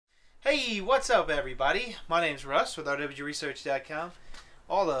Hey, what's up everybody? My name's Russ with RWResearch.com.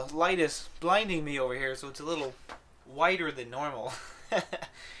 All the light is blinding me over here, so it's a little whiter than normal.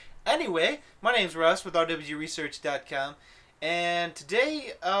 Anyway, my name's Russ with RWResearch.com, and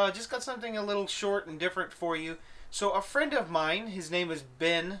today just got something a little short and different for you. So a friend of mine, his name is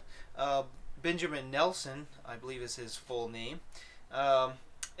Benjamin Nelson, I believe is his full name,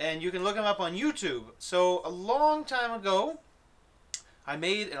 and you can look him up on YouTube. So a long time ago, I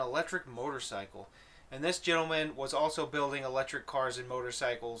made an electric motorcycle, and this gentleman was also building electric cars and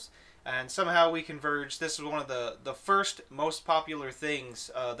motorcycles, and somehow we converged. This was one of the first most popular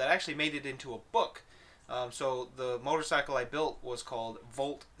things that actually made it into a book. So the motorcycle I built was called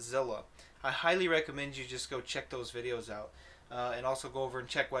VoltZilla. I highly recommend you just go check those videos out, and also go over and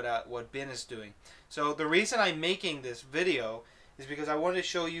check what Ben is doing. So the reason I'm making this video is because I wanted to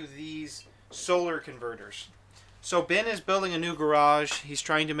show you these solar converters. So Ben is building a new garage. He's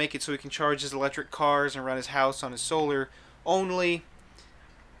trying to make it so he can charge his electric cars and run his house on his solar only.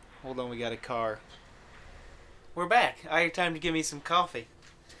 Hold on, we got a car. We're back. I had time to give me some coffee.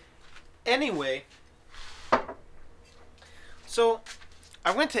 Anyway, so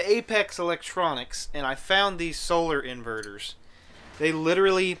I went to Apex Electronics and I found these solar inverters. They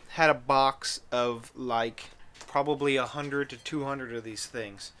literally had a box of like probably 100 to 200 of these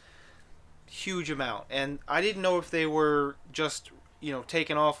things. Huge amount, and I didn't know if they were just, you know,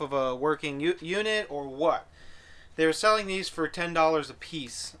 taken off of a working unit or what. They were selling these for $10 a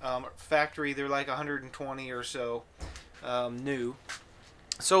piece. Factory, they're like 120 or so, new.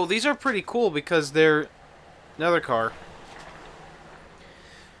 So these are pretty cool because they're another car.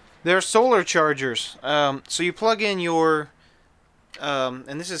 They're solar chargers. So you plug in your,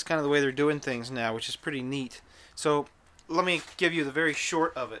 and this is kind of the way they're doing things now, which is pretty neat. So let me give you the very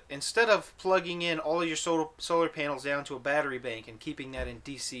short of it. Instead of plugging in all of your solar panels down to a battery bank and keeping that in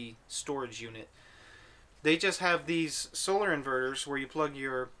DC storage unit, they just have these solar inverters where you plug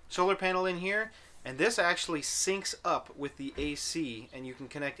your solar panel in here, and this actually syncs up with the AC, and you can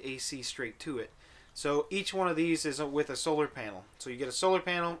connect AC straight to it. So each one of these is with a solar panel. So you get a solar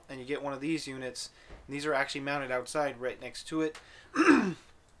panel and you get one of these units, and these are actually mounted outside right next to it.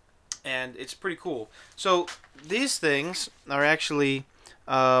 And it's pretty cool. So these things are actually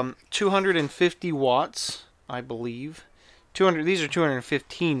 250 watts, I believe. These are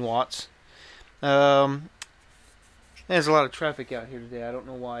 215 watts. There's a lot of traffic out here today. I don't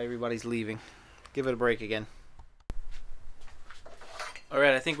know why everybody's leaving. Give it a break again.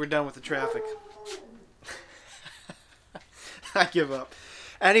 Alright, I think we're done with the traffic. I give up.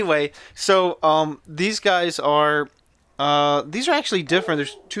 Anyway, so these guys are these are actually different.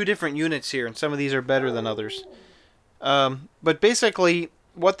 There's two different units here, and some of these are better than others. But basically,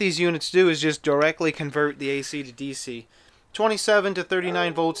 what these units do is just directly convert the AC to DC. 27 to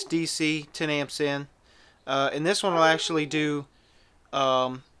 39 volts DC, 10 amps in. And this one will actually do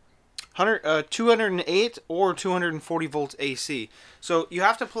 208 or 240 volts AC. So you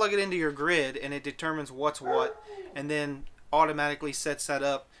have to plug it into your grid, and it determines what's what, and then automatically sets that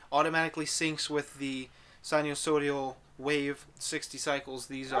up, automatically syncs with the sinusoidal wave, 60 cycles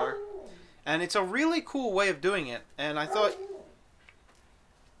these are, and it's a really cool way of doing it. And I thought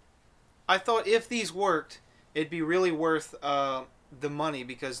if these worked, it'd be really worth the money,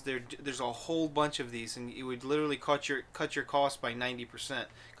 because there's a whole bunch of these, and it would literally cut your cost by 90%,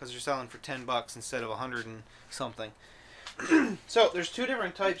 because they're selling for $10 instead of 100 and something. So there's two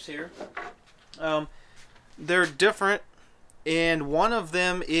different types here. They're different, and one of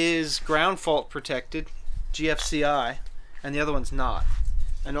them is ground fault protected, GFCI, and the other one's not.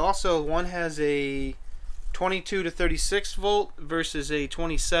 And also one has a 22 to 36 volt versus a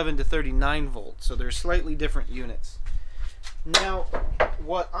 27 to 39 volt. So they're slightly different units. Now,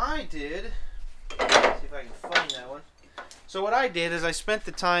 what I did, let's see if I can find that one. So what I did is I spent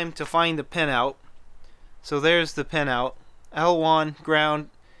the time to find the pinout. So there's the pinout. L1, ground,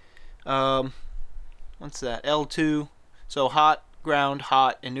 what's that? L2, so hot, ground,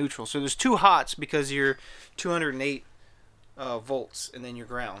 hot, and neutral. So there's two hots because you're 208 volts, and then your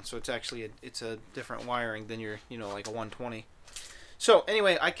ground. So it's actually it's a different wiring than your, you know, like a 120. So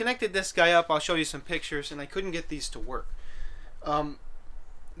anyway, I connected this guy up. I'll show you some pictures, and I couldn't get these to work.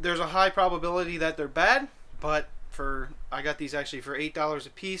 There's a high probability that they're bad, but I got these actually for $8 a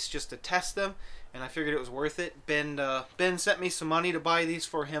piece just to test them, and I figured it was worth it. Ben sent me some money to buy these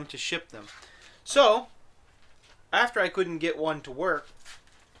for him to ship them. So after I couldn't get one to work,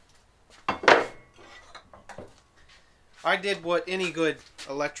 I did what any good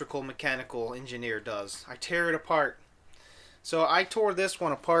electrical mechanical engineer does. I tear it apart. So I tore this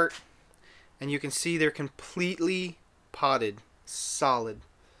one apart, and you can see they're completely potted, solid.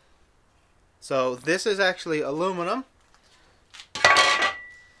 So this is actually aluminum.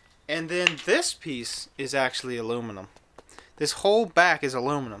 And then this piece is actually aluminum. This whole back is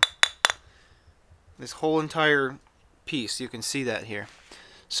aluminum. This whole entire piece, you can see that here.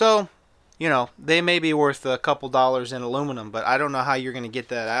 So, you know, they may be worth a couple dollars in aluminum, but I don't know how you're going to get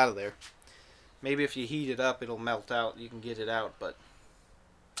that out of there. Maybe if you heat it up, it'll melt out. You can get it out, but,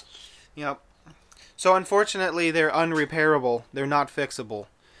 you know. So, unfortunately, they're unrepairable. They're not fixable.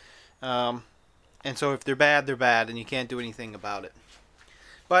 And so if they're bad, and you can't do anything about it.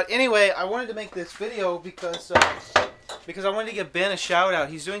 But anyway, I wanted to make this video because I wanted to give Ben a shout out.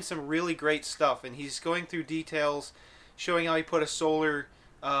 He's doing some really great stuff, and he's going through details, showing how he put a solar,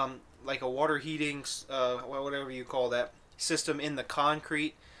 like a water heating, whatever you call that, system in the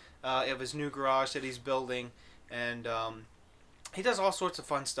concrete of his new garage that he's building, and he does all sorts of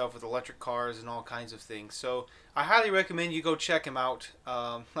fun stuff with electric cars and all kinds of things. So I highly recommend you go check him out.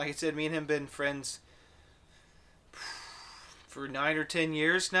 Like I said, me and him have been friends for 9 or 10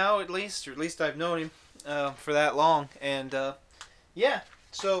 years now, at least, or at least I've known him for that long. And yeah,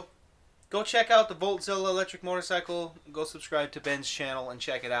 so go check out the VoltZilla electric motorcycle. Go subscribe to Ben's channel and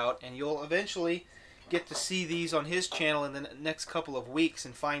check it out, and you'll eventually get to see these on his channel in the next couple of weeks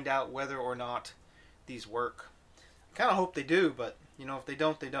and find out whether or not these work. I kind of hope they do, but you know, if they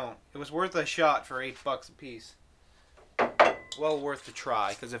don't, they don't. It was worth a shot for $8 a piece. Well worth the try,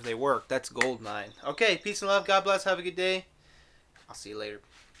 because if they work, that's gold mine. Okay, peace and love. God bless. Have a good day. I'll see you later.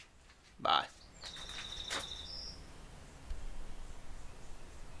 Bye.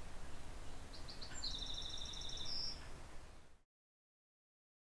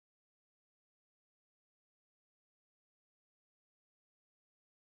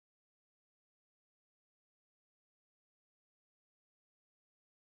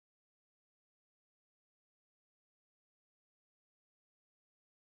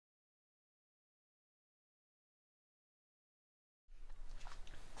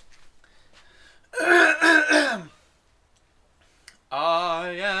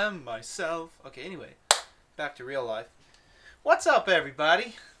 I am myself. Okay, anyway, back to real life. What's up,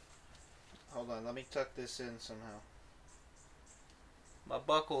 everybody? Hold on, let me tuck this in somehow. My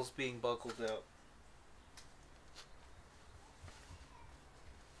buckle's being buckled out.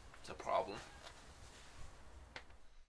 It's a problem.